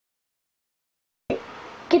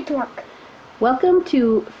Get to work. Welcome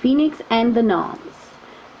to Phoenix and the Noms.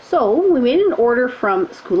 So, we made an order from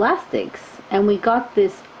Scholastic and we got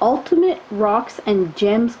this Ultimate Rocks and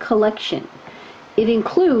Gems collection. It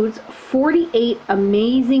includes 48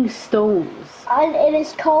 amazing stones. And it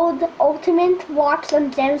is called the Ultimate Rocks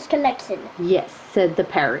and Gems collection. Yes, said the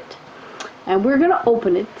parrot. And we're going to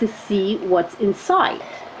open it to see what's inside.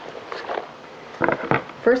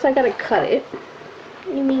 First I got to cut it.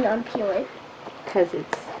 You mean unpeel it? Because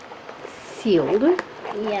it's sealed.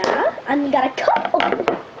 Yeah, and you gotta cut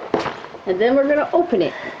open. And then we're going to open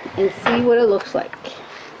it and see what it looks like.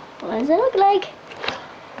 What does it look like?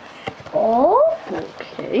 Oh,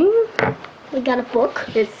 Okay. we got a book.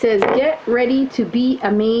 It says, get ready to be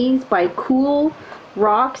amazed by cool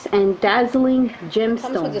rocks and dazzling gemstones. It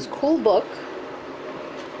comes with this cool book.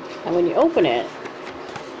 And when you open it,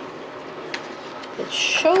 it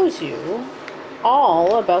shows you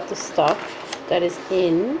all about the stuff that is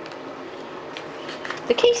in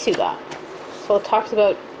the case you got. So it talks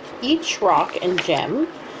about each rock and gem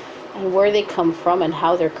and where they come from and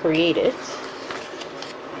how they're created.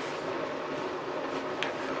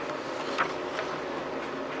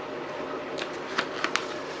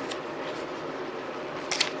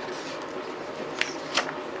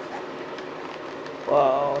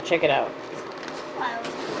 Whoa, check it out. Wow.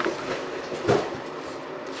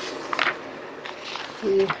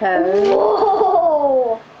 We have...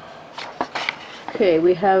 Whoa! Okay,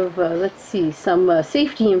 we have, let's see, some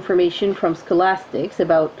safety information from Scholastic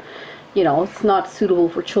about, you know, it's not suitable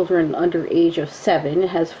for children under age of 7. It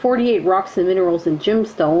has 48 rocks and minerals and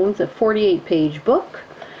gemstones, a 48-page book,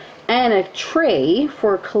 and a tray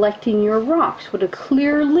for collecting your rocks with a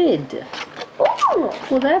clear lid. Ooh.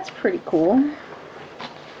 Well, that's pretty cool.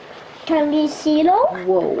 Can we see them?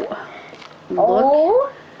 Whoa.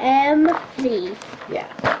 Look. OMG. Yeah,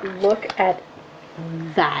 look at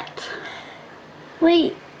that.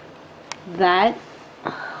 Wait. That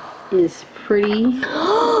is pretty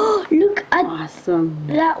Look at awesome.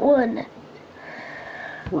 that one.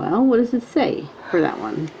 Well, what does it say for that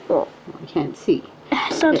one? Oh. I can't see.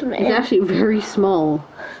 It's not It's actually very small.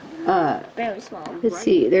 very small. Let's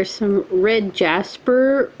see. There's some red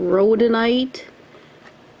jasper, rhodonite,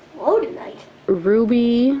 Rhodonite.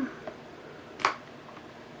 ruby.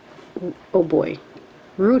 Oh boy.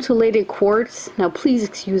 Rutilated quartz. Now please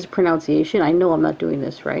excuse the pronunciation. I know I'm not doing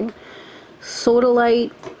this right.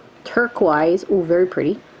 Sodalite, turquoise. Oh, very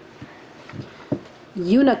pretty.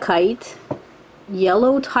 Unikite,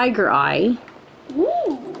 yellow tiger eye,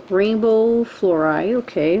 Ooh. rainbow fluorite.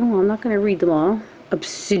 Okay, well, I'm not going to read them all.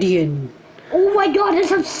 Obsidian. Oh my god,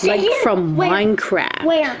 it's obsidian. Like from Minecraft.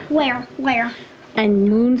 Where? And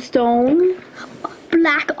moonstone.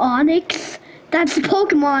 Black onyx. That's the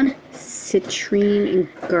Pokemon. Citrine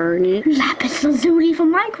and garnet. Lapis lazuli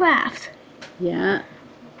from Minecraft. Yeah.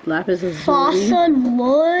 Lapis lazuli. Fossil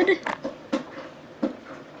wood.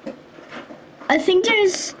 I think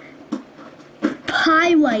there's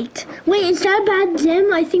pyrite. Wait, is that a bad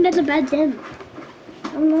gem? I think that's a bad gem. I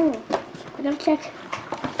don't know. I gotta check.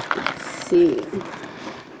 Let's see.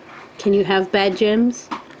 Can you have bad gems?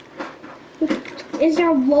 Is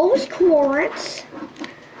there rose quartz?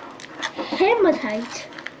 Hematite.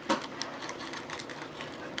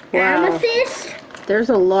 Wow. Amethyst. There's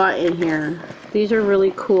a lot in here. These are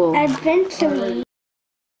really cool. Adventure.